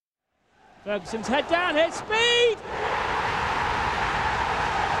Ferguson's head down, hit Speed!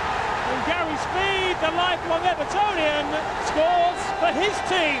 And Gary Speed, the lifelong Evertonian, scores for his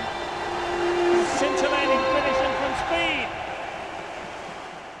team. Scintillating finishing from Speed.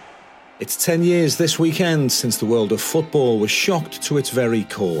 It's 10 years this weekend since the world of football was shocked to its very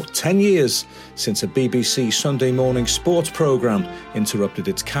core. 10 years since a BBC Sunday morning sports programme interrupted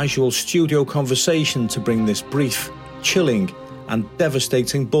its casual studio conversation to bring this brief, chilling and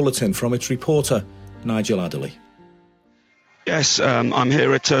devastating bulletin from its reporter, Nigel Adderley. Yes, I'm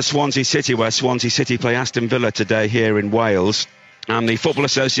here at Swansea City, where Swansea City play Aston Villa today here in Wales. And the Football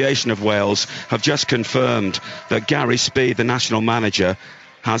Association of Wales have just confirmed that Gary Speed, the national manager,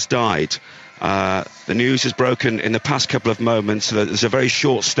 has died. The news has broken in the past couple of moments. There's a very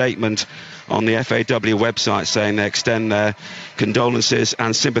short statement on the FAW website saying they extend their condolences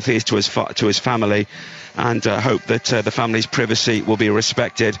and sympathies to his family, and hope that the family's privacy will be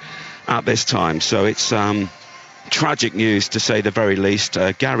respected at this time. So it's tragic news, to say the very least.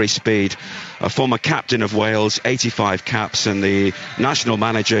 Gary Speed, a former captain of Wales, 85 caps, and the national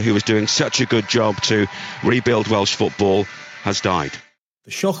manager who was doing such a good job to rebuild Welsh football, has died.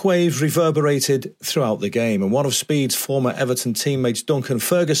 The shockwaves reverberated throughout the game, and one of Speed's former Everton teammates, Duncan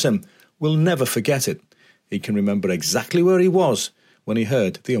Ferguson, will never forget it. He can remember exactly where he was when he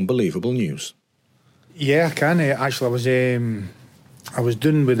heard the unbelievable news. Yeah, I can. Actually, I was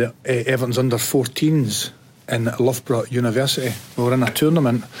doing with the Everton's under-14s in Loughborough University. We were in a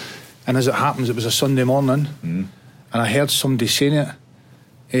tournament, and as it happens, it was a Sunday morning, and I heard somebody saying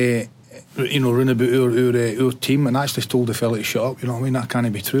it, round about our team, and actually told the fella to shut up. You know what I mean? That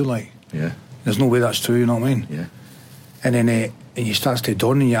can't be true. Like, yeah, there's no way that's true. You know what I mean? Yeah. And then and you starts to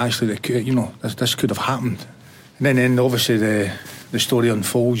dawn on you actually that, this could have happened. And then obviously the story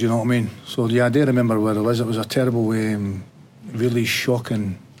unfolds. You know what I mean? So yeah, I do remember where it was. It was a terrible, really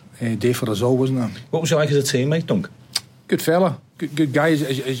shocking day for us all, wasn't it? What was he like as a teammate, Dunk? Good fella, good guy,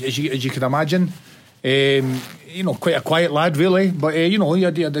 as you could imagine. Quite a quiet lad, really, but he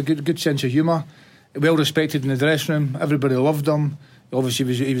had a good sense of humour, well respected in the dressing room. Everybody loved him.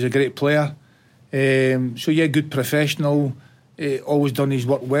 Obviously, he was a great player. Good professional. Always done his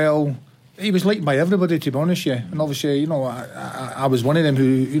work well. He was liked by everybody, to be honest. Yeah, and obviously, I was one of them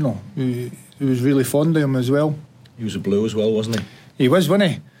who was really fond of him as well. He was a blue as well, wasn't he? He was,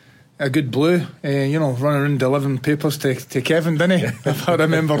 wasn't he? A good blue, running around delivering papers to Kevin, didn't he? If I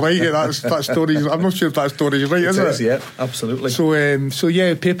remember right, that story. I'm not sure if that story is right, is it? Yeah, absolutely.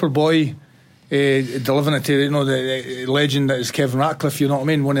 So paper boy, delivering it to the legend that is Kevin Ratcliffe. You know what I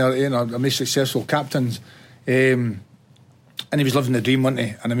mean? One of our most successful captains, and he was living the dream, wasn't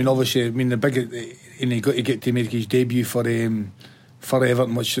he? And I mean, obviously, the big, he got to get to make his debut for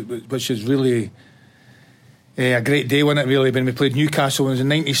Everton, which is really. A great day, wasn't it, really, when we played Newcastle. It was in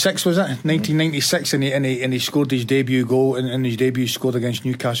 96, was it? 1996, and he scored his debut goal, and his debut scored against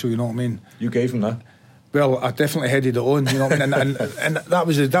Newcastle, you know what I mean? You gave him that? Well, I definitely headed it on, you know what I mean? And that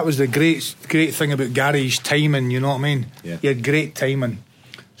was the great thing about Gary's timing, you know what I mean? Yeah. He had great timing.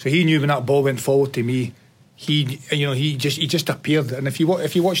 So he knew when that ball went forward to me, he just appeared. And if you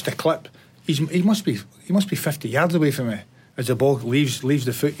watch the clip, he must be 50 yards away from me as the ball leaves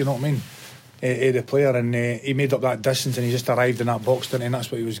the foot, you know what I mean? The player, and he made up that distance, and he just arrived in that box, didn't he? And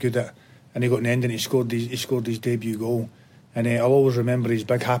that's what he was good at. And he got in the end, and he scored his debut goal. And I'll always remember his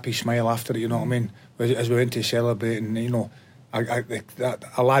big happy smile after it, you know what I mean? As we went to celebrate, and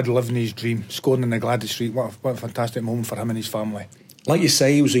a lad living his dream, scoring in the Gladys Street. What a fantastic moment for him and his family. Like you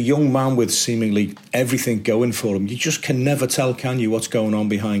say, he was a young man with seemingly everything going for him. You just can never tell, can you, what's going on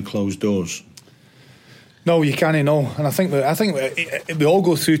behind closed doors? No, you can't know. And I think we all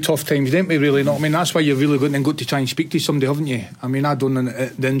go through tough times, don't we, really? No, I mean, that's why you're really going to try and speak to somebody, haven't you? I mean, I don't know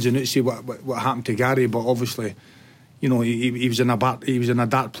the ins and outs, see what happened to Gary, but obviously, he was in a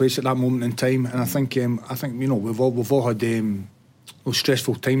dark place at that moment in time. And I think we've all had those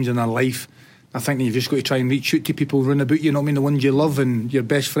stressful times in our life. I think you've just got to try and reach out to people around about, you know what I mean, the ones you love and your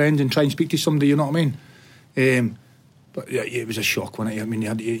best friends, and try and speak to somebody, you know what I mean? But yeah, it was a shock, wasn't it? I mean,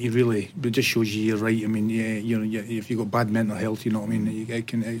 it just shows you you're right. I mean, if you've got bad mental health, you know what I mean,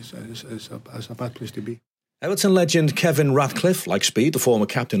 it's a bad place to be. Everton legend Kevin Ratcliffe, like Speed, the former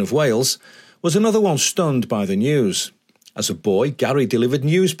captain of Wales, was another one stunned by the news. As a boy, Gary delivered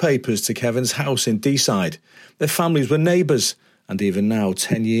newspapers to Kevin's house in Deeside. Their families were neighbours, and even now,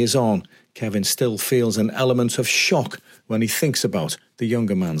 10 years on, Kevin still feels an element of shock when he thinks about the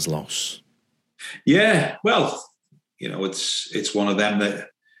younger man's loss. Yeah, well, it's one of them that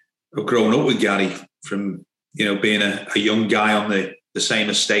have grown up with Gary from, being a young guy on the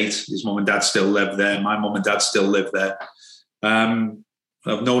same estate. His mum and dad still live there. My mum and dad still live there.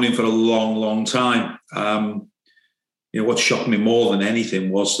 I've known him for a long, long time. What shocked me more than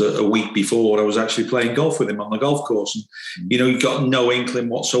anything was that a week before I was actually playing golf with him on the golf course. And, he got no inkling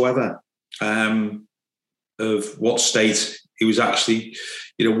whatsoever of what state he was actually,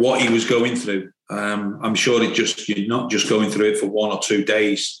 what he was going through. I'm sure you're not just going through it for 1 or 2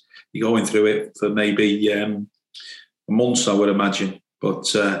 days. You're going through it for maybe months, I would imagine.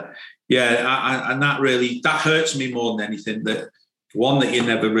 But and that hurts me more than anything. That you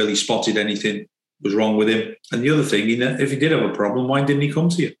never really spotted anything was wrong with him, and the other thing, if he did have a problem, why didn't he come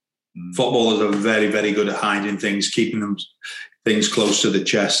to you? Footballers are very, very good at hiding things, keeping things close to the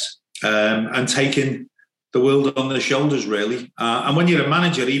chest, and taking the world on their shoulders, really. And when you're a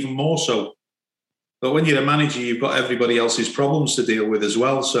manager, even more so. But when you're a manager, you've got everybody else's problems to deal with as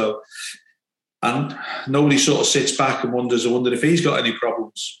well. So, and nobody sort of sits back and wonder if he's got any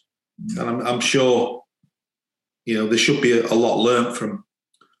problems. And I'm sure, there should be a lot learnt from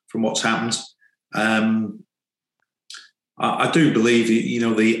what's happened. I do believe,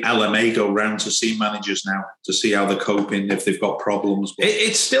 the LMA go round to see managers now to see how they're coping, if they've got problems.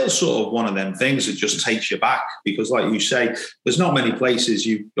 It's still sort of one of them things that just takes you back because, like you say, there's not many places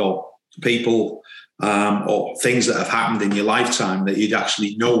you've got people or things that have happened in your lifetime that you'd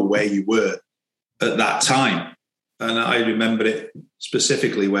actually know where you were at that time. And I remember it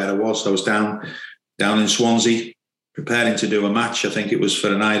specifically where I was. I was down in Swansea preparing to do a match. I think it was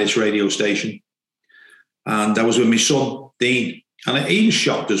for an Irish radio station. And I was with my son, Dean, and he was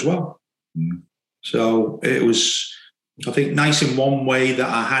shocked as well. So it was, I think, nice in one way that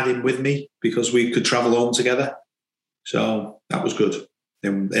I had him with me because we could travel home together. So that was good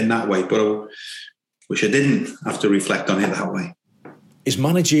in that way. But I wish I didn't have to reflect on it that way. His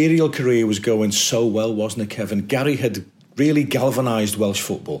managerial career was going so well, wasn't it, Kevin? Gary had really galvanised Welsh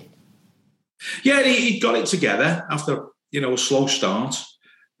football. Yeah, he got it together after, a slow start.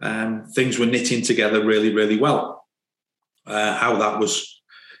 Things were knitting together really, really well. How that was,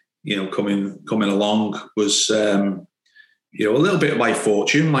 coming along was, a little bit by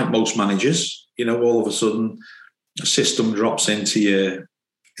fortune, like most managers. All of a sudden, a system drops into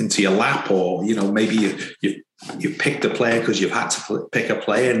your lap, or maybe you picked a player because you've had to pick a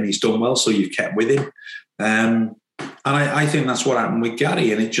player and he's done well, so you've kept with him. And I think that's what happened with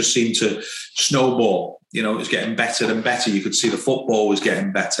Gary, and it just seemed to snowball. It was getting better and better. You could see the football was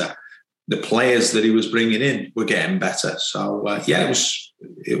getting better. The players that he was bringing in were getting better. So,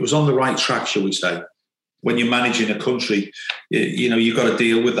 it was on the right track, shall we say. When you're managing a country, you've got to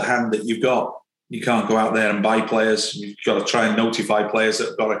deal with the hand that you've got. You can't go out there and buy players. You've got to try and notify players that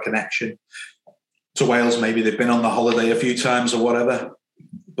have got a connection to Wales. Maybe they've been on the holiday a few times or whatever.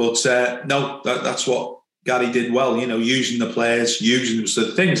 But that's what Gary did well, using the players, using them. So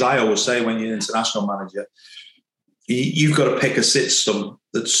the things I always say when you're an international manager, you've got to pick a system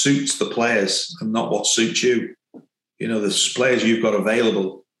that suits the players and not what suits you. The players you've got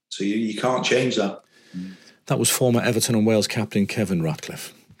available, so you can't change that. That was former Everton and Wales captain Kevin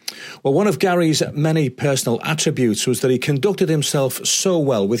Ratcliffe. Well, one of Gary's many personal attributes was that he conducted himself so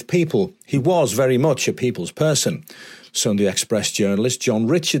well with people. He was very much a people's person. Sunday Express journalist John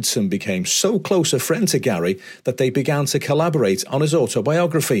Richardson became so close a friend to Gary that they began to collaborate on his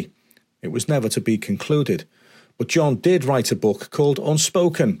autobiography. It was never to be concluded, but John did write a book called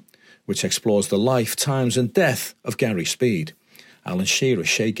Unspoken, which explores the life, times and death of Gary Speed. Alan Shearer,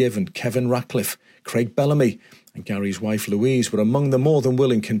 Shay Given, Kevin Ratcliffe, Craig Bellamy and Gary's wife Louise were among the more than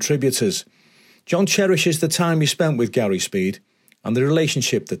willing contributors. John cherishes the time he spent with Gary Speed and the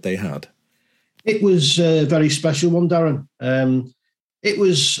relationship that they had. It was a very special one, Darren. It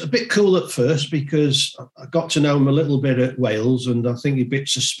was a bit cool at first because I got to know him a little bit at Wales, and I think a bit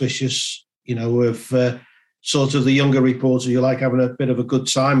suspicious, of sort of the younger reporters. You like having a bit of a good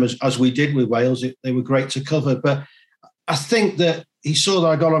time, as we did with Wales. They were great to cover. But I think that he saw that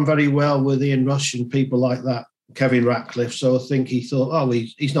I got on very well with Ian Rush and people like that, Kevin Ratcliffe. So I think he thought,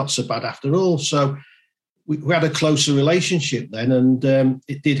 he's not so bad after all. So we had a closer relationship then, and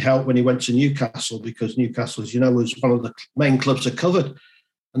it did help when he went to Newcastle, because Newcastle, as you know, was one of the main clubs I covered.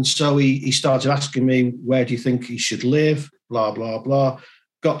 And so he started asking me, where do you think he should live? Blah, blah, blah.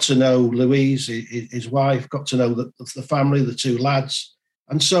 Got to know Louise, his wife, got to know the family, the two lads.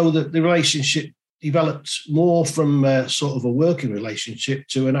 And so the relationship developed more from sort of a working relationship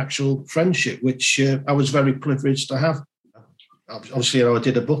to an actual friendship, which I was very privileged to have. Obviously, I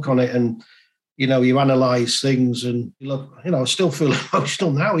did a book on it, and you analyse things, and I still feel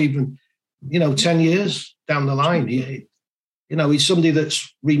emotional now, even 10 years down the line. He's somebody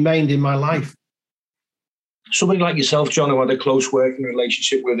that's remained in my life. Somebody like yourself, John, who had a close working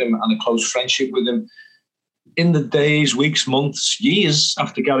relationship with him and a close friendship with him, in the days, weeks, months, years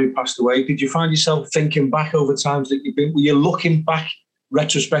after Gary passed away, did you find yourself thinking back over times that you've been? Were you looking back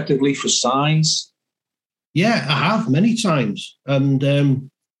retrospectively for signs? Yeah, I have many times, and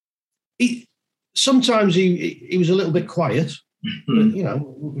sometimes he was a little bit quiet. But,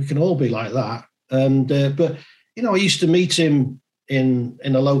 we can all be like that. And but I used to meet him in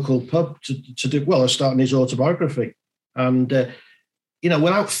a local pub to do. Well, I was starting his autobiography, and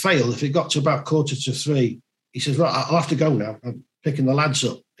without fail, if it got to about 2:45, he says, "Right, I'll have to go now. I'm picking the lads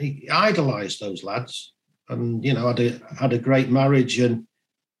up." He idolised those lads, and had a great marriage. And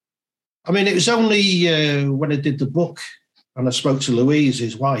I mean, it was only when I did the book and I spoke to Louise,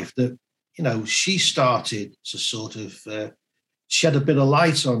 his wife, that she started to sort of shed a bit of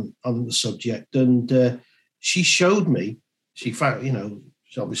light on the subject, and she showed me. She found,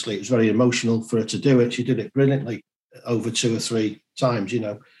 obviously it was very emotional for her to do it. She did it brilliantly over 2 or 3 times,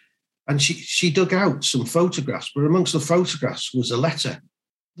 and she dug out some photographs. But amongst the photographs was a letter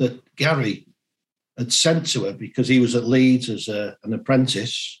that Gary had sent to her because he was at Leeds as an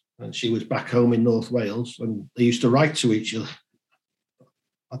apprentice, and she was back home in North Wales, and they used to write to each other.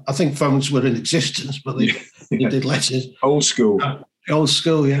 I think phones were in existence, but they did letters. Old school. Old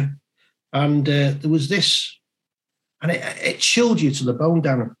school, yeah. And there was this, and it chilled you to the bone,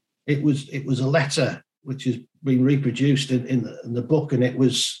 Darren. It was a letter which has been reproduced in the book, and it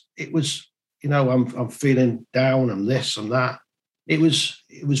was I'm feeling down, I'm this and that. It was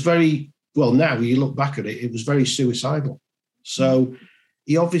very, well, now you look back at it, it was very suicidal. So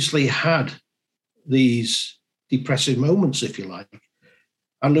he obviously had these depressive moments, if you like.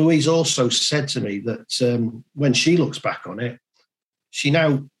 And Louise also said to me that when she looks back on it, she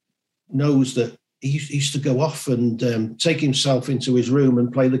now knows that he used to go off and take himself into his room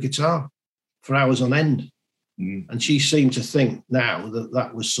and play the guitar for hours on end. Mm. And she seemed to think now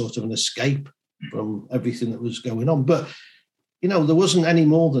that was sort of an escape from everything that was going on. But, there wasn't any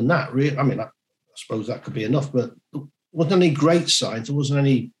more than that, really. I mean, I suppose that could be enough, but there wasn't any great signs. There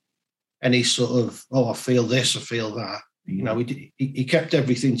wasn't any sort of, I feel this, I feel that. He kept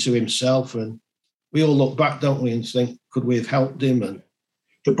everything to himself, and we all look back, don't we, and think, could we have helped him? And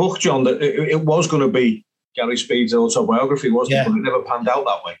the book, John, that it was going to be Gary Speed's autobiography, wasn't it? But it never panned out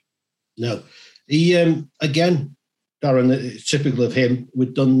that way. No. He, again, Darren, it's typical of him,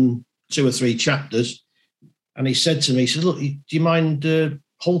 we'd done 2 or 3 chapters, and he said to me, he said, "Look, do you mind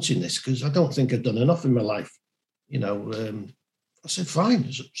halting this? Because I don't think I've done enough in my life." I said, "Fine,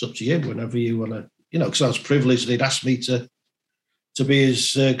 it's up to you whenever you want to." Because I was privileged that he'd asked me to be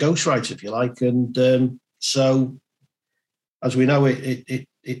his ghostwriter, if you like. And so, as we know,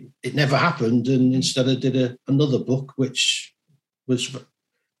 it never happened. And instead I did another book, which was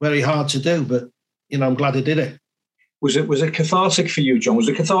very hard to do. But, I'm glad I did it. Was it cathartic for you, John? Was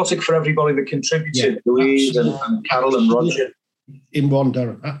it cathartic for everybody that contributed? Yeah, Louise and Carol and Roger? In one,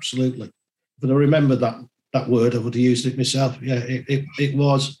 Darren, absolutely. But I remember that word, I would have used it myself. Yeah, it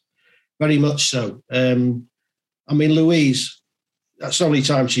was. Very much so. I mean, Louise, that's the only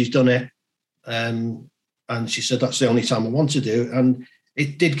time she's done it. And she said, that's the only time I want to do it. And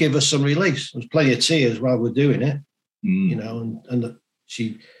it did give us some release. There was plenty of tears while we're doing it, and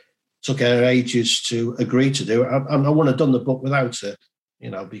she took her ages to agree to do it. And I wouldn't have done the book without her,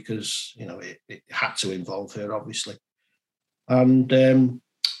 because, it had to involve her, obviously. And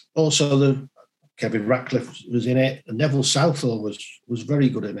also Kevin Ratcliffe was in it, and Neville Southall was very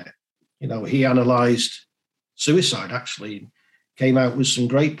good in it. He analysed suicide, actually, came out with some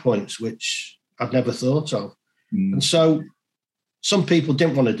great points, which I'd never thought of. Mm. And so some people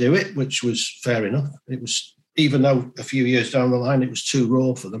didn't want to do it, which was fair enough. It was, even though a few years down the line, it was too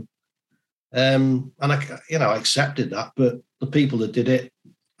raw for them. And I accepted that. But the people that did it,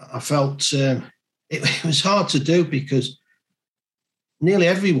 I felt it was hard to do, because nearly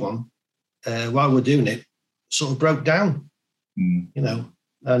everyone, while we're doing it, sort of broke down,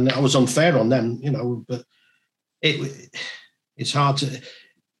 and I was unfair on them, but it's hard to.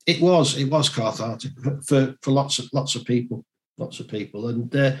 It was cathartic for lots of people,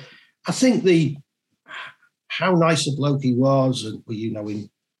 and I think how nice a bloke he was, and you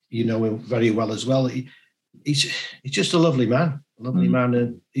know him very well as well. He's just a lovely man,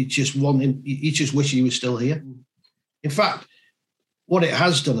 and he just wish he was still here. In fact, what it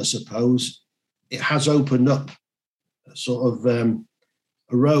has done, I suppose, it has opened up sort of a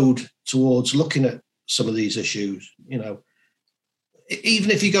road towards looking at some of these issues.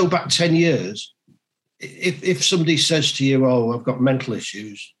 Even if you go back 10 years, if somebody says to you, "Oh, I've got mental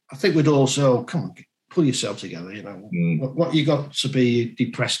issues," I think we'd all say, "Oh, come on, pull yourself together." What you got to be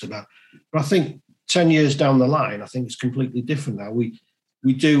depressed about? But I think 10 years down the line, I think it's completely different now. We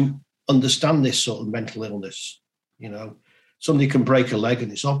do understand this sort of mental illness. You know, somebody can break a leg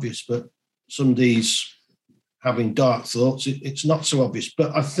and it's obvious, but somebody's having dark thoughts, it's not so obvious.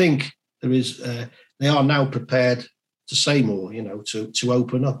 But I think there is, they are now prepared to say more, you know, to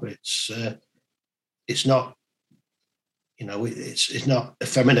open up. It's not, you know, it's not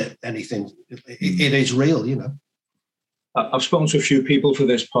effeminate, anything. It is real, you know. I've spoken to a few people for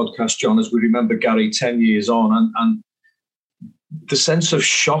this podcast, John, as we remember Gary 10 years on, and the sense of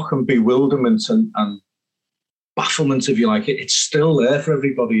shock and bewilderment and bafflement, if you like, it's still there for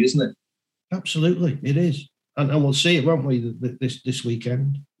everybody, isn't it? Absolutely, it is. And we'll see it, won't we, this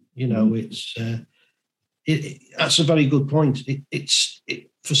weekend? You know, that's a very good point. It's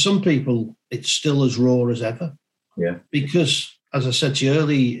for some people, it's still as raw as ever. Yeah. Because, as I said to you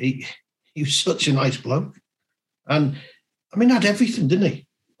earlier, he was such a nice bloke. And, I mean, had everything, didn't he,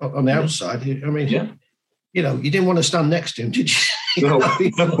 on the outside? I mean, you know, you didn't want to stand next to him, did you? No.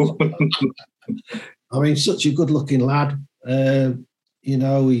 I mean, such a good-looking lad. You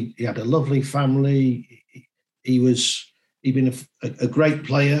know, he had a lovely family. He'd been a great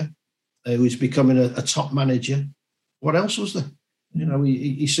player. He was becoming a top manager. What else was there? You know,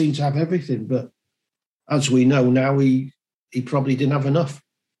 he seemed to have everything. But as we know now, he probably didn't have enough.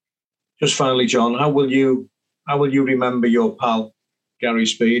 Just finally, John, how will you remember your pal, Gary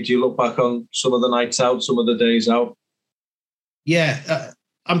Speed? Do you look back on some of the nights out, some of the days out? Yeah,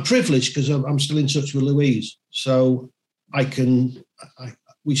 I'm privileged because I'm still in touch with Louise, so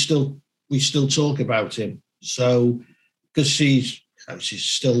we still talk about him. So because she's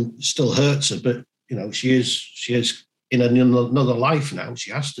still hurts her, but you know she is in another life now.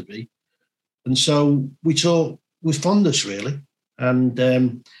 She has to be, and so we talk with fondness really.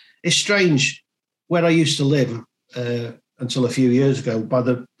 And it's strange where I used to live until a few years ago by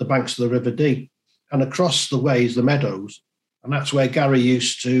the banks of the River Dee, and across the way is the meadows. And that's where Gary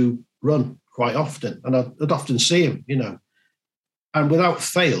used to run quite often. And I'd often see him, you know. And without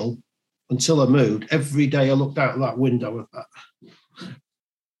fail, until I moved, every day I looked out of that window.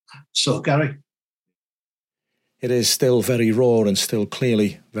 So, Gary? It is still very raw and still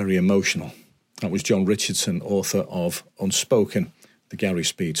clearly very emotional. That was John Richardson, author of Unspoken, the Gary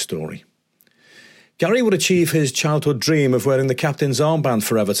Speed story. Gary would achieve his childhood dream of wearing the captain's armband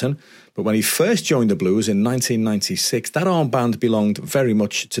for Everton, but when he first joined the Blues in 1996, that armband belonged very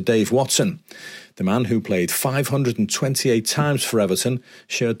much to Dave Watson. The man who played 528 times for Everton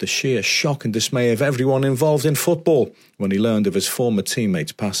shared the sheer shock and dismay of everyone involved in football when he learned of his former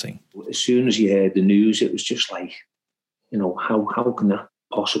teammate's passing. As soon as you heard the news, it was just like, you know, how can that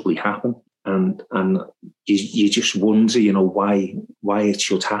possibly happen? And you just wonder, you know, why it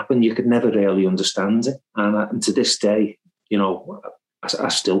should happen. You could never really understand it. And to this day, you know, I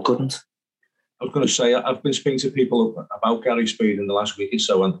still couldn't. I was going to say, I've been speaking to people about Gary Speed in the last week or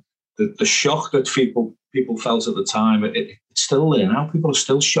so, and the shock that people felt at the time, it's still there now. People are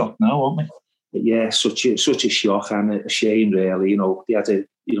still shocked now, aren't they? Yeah, such a shock and a shame, really. You know, he had a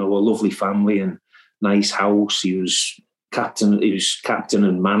lovely family and nice house. He was captain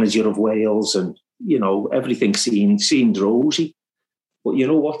and manager of Wales, and you know everything seemed rosy. But you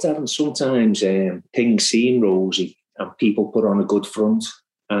know what, Darren? Sometimes things seem rosy, and people put on a good front,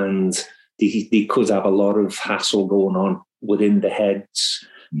 and they could have a lot of hassle going on within the heads.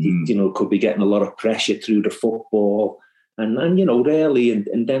 You know, could be getting a lot of pressure through the football, and you know, really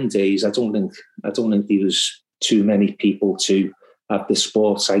in them days, I don't think there was too many people to have the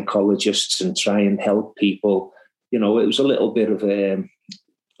sports psychologists and try and help people. You know, it was a little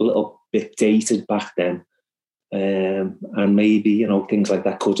bit dated back then. And maybe, you know, things like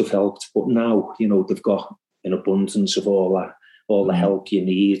that could have helped. But now, you know, they've got an abundance of all the help you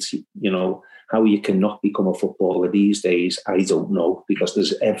need. You know, how you cannot become a footballer these days, I don't know, because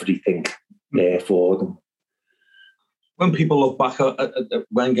there's everything there for them. When people look back at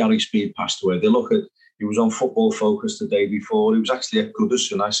when Gary Speed passed away, they look at, he was on Football Focus the day before. He was actually at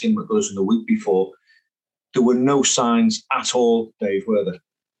Goodison. I seen him at Goodison the week before. There were no signs at all, Dave, were there?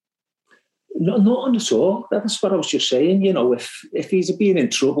 No, not at all. That's what I was just saying. You know, if he's been in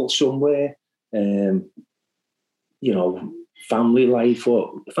trouble somewhere, you know, family life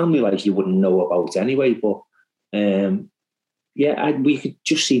you wouldn't know about anyway. But we could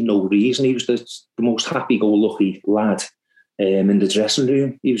just see no reason. He was the most happy-go-lucky lad in the dressing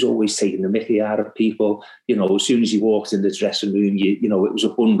room. He was always taking the mickey out of people. You know, as soon as he walked in the dressing room, you know, it was a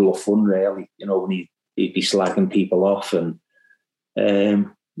bundle of fun, really. You know, when he'd be slagging people off, and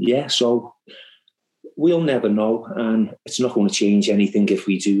so we'll never know, and it's not going to change anything if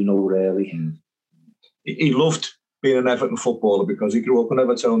we do know, really. He loved being an Everton footballer because he grew up an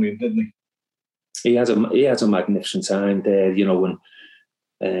Evertonian, didn't he? He had a magnificent time there, you know, and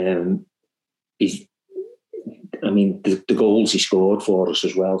The goals he scored for us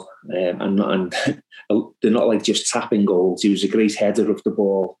as well, and they're not like just tapping goals. He was a great header of the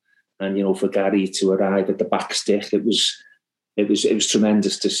ball, and for Gary to arrive at the back stick, it was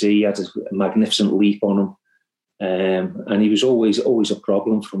tremendous to see. He had a magnificent leap on him, and he was always a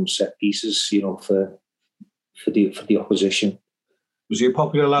problem from set pieces, for the opposition. Was he a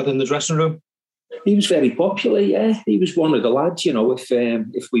popular lad in the dressing room? He was very popular, yeah. He was one of the lads,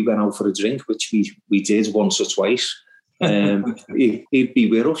 if we went out for a drink, which we did once or twice, he'd be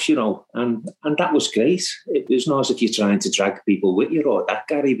with us, and that was great. It was not as if you're trying to drag people with you or that.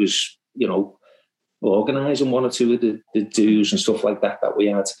 Gary was, organising one or two of the do's and stuff like that we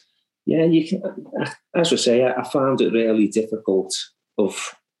had. Yeah, as I say, I found it really difficult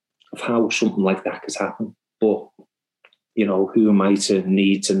of how something like that could happen. But, who am I to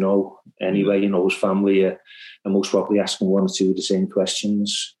need to know anyway? His family are most probably asking one or two of the same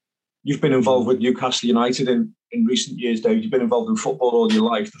questions. You've been involved with Newcastle United in recent years, Dave. You've been involved in football all your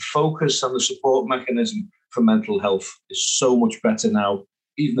life. The focus and the support mechanism for mental health is so much better now,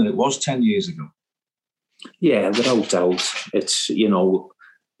 even than it was 10 years ago. Yeah, without doubt. It's,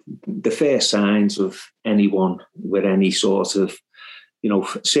 the first signs of anyone with any sort of,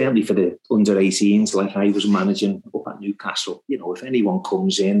 certainly for the under-18s, like I was managing up at Newcastle, if anyone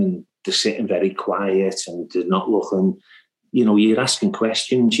comes in and they're sitting very quiet and they're not looking, you're asking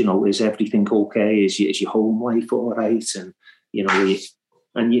questions, is everything okay? Is your home life all right? And,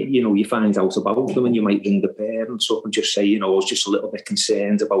 you find out about them, and you might ring the parents up and just say, I was just a little bit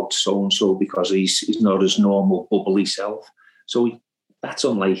concerned about so-and-so because he's not his normal bubbly self. So that's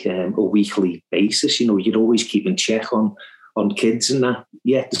on like a weekly basis. You're always keeping check on kids and that.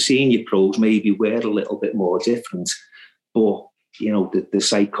 Yeah, the senior pros maybe were a little bit more different, but the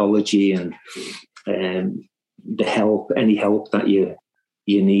psychology and the help, any help that you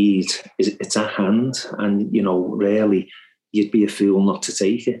need, it's at hand. And really, you'd be a fool not to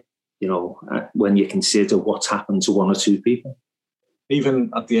take it. When you consider what's happened to one or two people. Even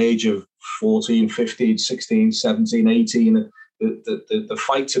at the age of 14, 15, 16, 17, 18, the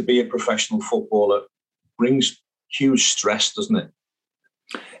fight to be a professional footballer brings huge stress, doesn't it?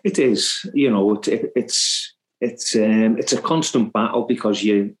 It is. It's a constant battle because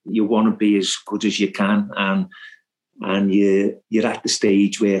you want to be as good as you can, and you're at the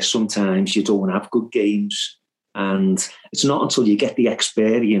stage where sometimes you don't have good games, and it's not until you get the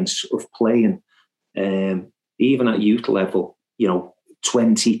experience of playing, even at youth level,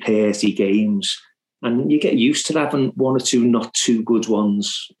 20, 30 games. And you get used to having one or two not too good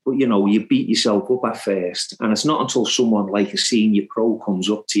ones, but you beat yourself up at first. And it's not until someone like a senior pro comes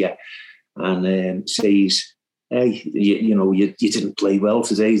up to you and says, "Hey, you didn't play well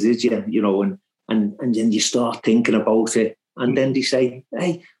today, did you?" And then you start thinking about it, and then they say,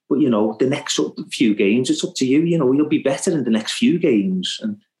 "Hey, but the next few games, it's up to you. You'll be better in the next few games,"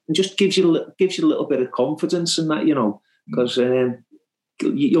 and just gives you a little bit of confidence in that, because.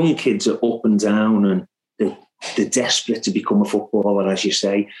 Young kids are up and down, and they're desperate to become a footballer, as you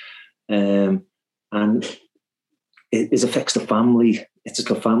say, and it affects the family. It's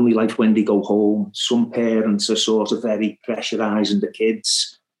like a family life when they go home. Some parents are sort of very pressurising the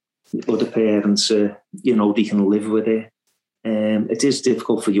kids. Other parents are, they can live with it. It is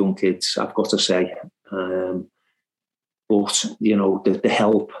difficult for young kids, I've got to say, but the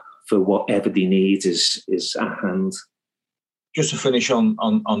help for whatever they need is at hand. Just to finish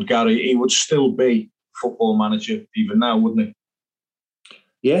on Gary, he would still be football manager even now, wouldn't he?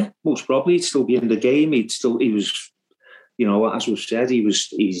 Yeah, most probably he'd still be in the game. He was, as we've said,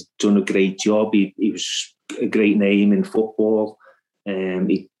 he's done a great job. He was a great name in football.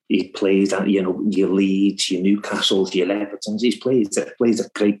 He played at your Leeds, your Newcastles, your Evertons. He's played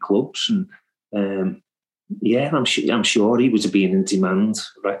at great clubs, and I'm sure he would have been in demand,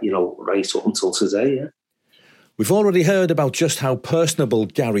 right up until today. Yeah. We've already heard about just how personable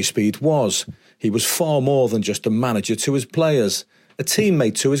Gary Speed was. He was far more than just a manager to his players, a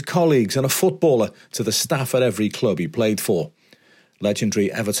teammate to his colleagues, and a footballer to the staff at every club he played for.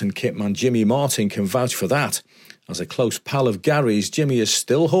 Legendary Everton kitman Jimmy Martin can vouch for that. As a close pal of Gary's, Jimmy is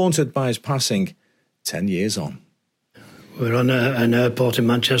still haunted by his passing 10 years on. We're on an airport in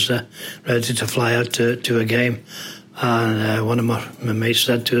Manchester, ready to fly out to a game, and one of my mates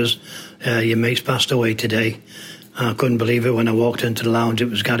said to us, "Your mate's passed away today." And I couldn't believe it when I walked into the lounge. It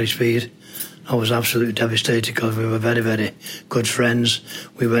was Gary Speed. I was absolutely devastated because we were very, very good friends.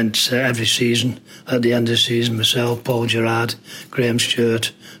 We went every season. At the end of the season, myself, Paul Gerrard, Graham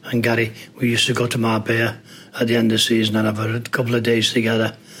Stewart and Gary, we used to go to Marbella at the end of the season and have a couple of days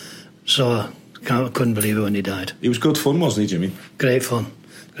together. So I couldn't believe it when he died. He was good fun, wasn't he, Jimmy? Great fun.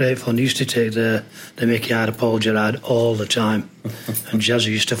 Great fun. He used to take the mickey out of Paul Gerrard all the time, and Jazzy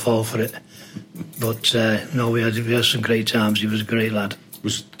used to fall for it. But no, we had some great times. He was a great lad.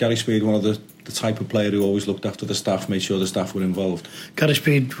 Was Gary Speed one of the type of player who always looked after the staff, made sure the staff were involved? Gary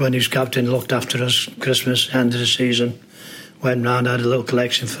Speed, when he was captain, looked after us Christmas, end of the season. Went round, had a little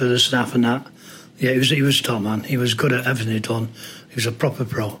collection for the staff and that. Yeah, he was top man. He was good at everything he'd done. He was a proper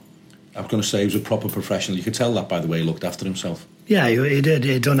pro. I was going to say he was a proper professional. You could tell that by the way he looked after himself. Yeah, he did.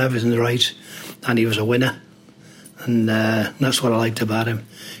 He'd done everything right, and he was a winner. And that's what I liked about him,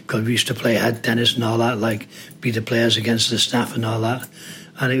 because we used to play head tennis and all that, like beat the players against the staff and all that.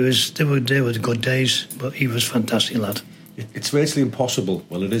 And they were good days, but he was a fantastic lad. It's virtually impossible,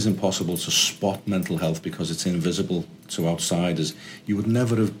 well, it is impossible to spot mental health because it's invisible to outsiders. You would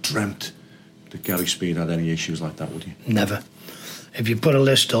never have dreamt that Gary Speed had any issues like that, would you? Never. If you put a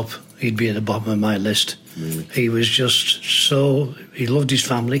list up, he'd be at the bottom of my list. Really? He was just so... He loved his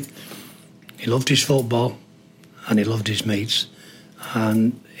family, he loved his football, and he loved his mates.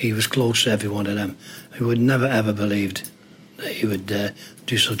 And he was close to every one of them. He would never, ever believed that he would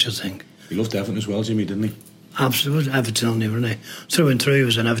do such a thing. He loved Everton as well, Jimmy, didn't he? Absolutely, Evertonian, wasn't he? Through and through, he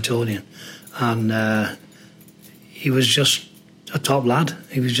was an Evertonian. And he was just a top lad.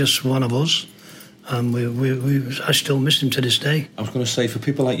 He was just one of us. And I still miss him to this day. I was going to say, for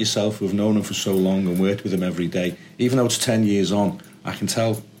people like yourself who have known him for so long and worked with him every day, even though it's 10 years on, I can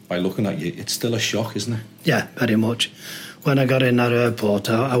tell by looking at you, it's still a shock, isn't it? Yeah, very much. When I got in that airport,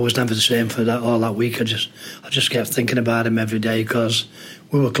 I was never the same for all that week. I just kept thinking about him every day, because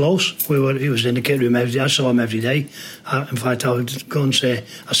we were close. He was in the kit room every day. I saw him every day. In fact, I would go and say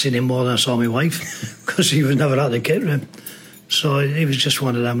I seen him more than I saw my wife, because he was never out of the kit room. So he was just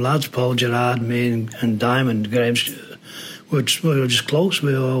one of them lads. Paul Gerrard, me and Diamond, Graham, we were just close.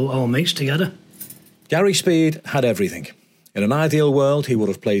 We were all mates together. Gary Speed had everything. In an ideal world, he would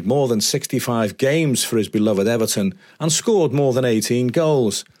have played more than 65 games for his beloved Everton and scored more than 18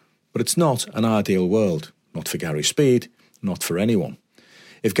 goals. But it's not an ideal world. Not for Gary Speed, not for anyone.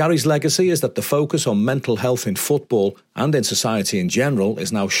 If Gary's legacy is that the focus on mental health in football and in society in general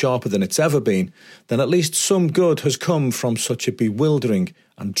is now sharper than it's ever been, then at least some good has come from such a bewildering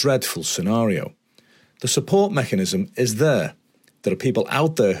and dreadful scenario. The support mechanism is there. There are people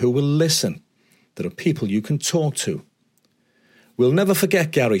out there who will listen. There are people you can talk to. We'll never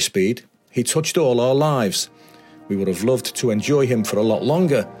forget Gary Speed. He touched all our lives. We would have loved to enjoy him for a lot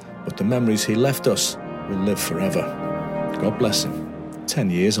longer, but the memories he left us will live forever. God bless him.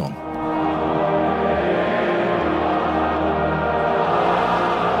 10 years on.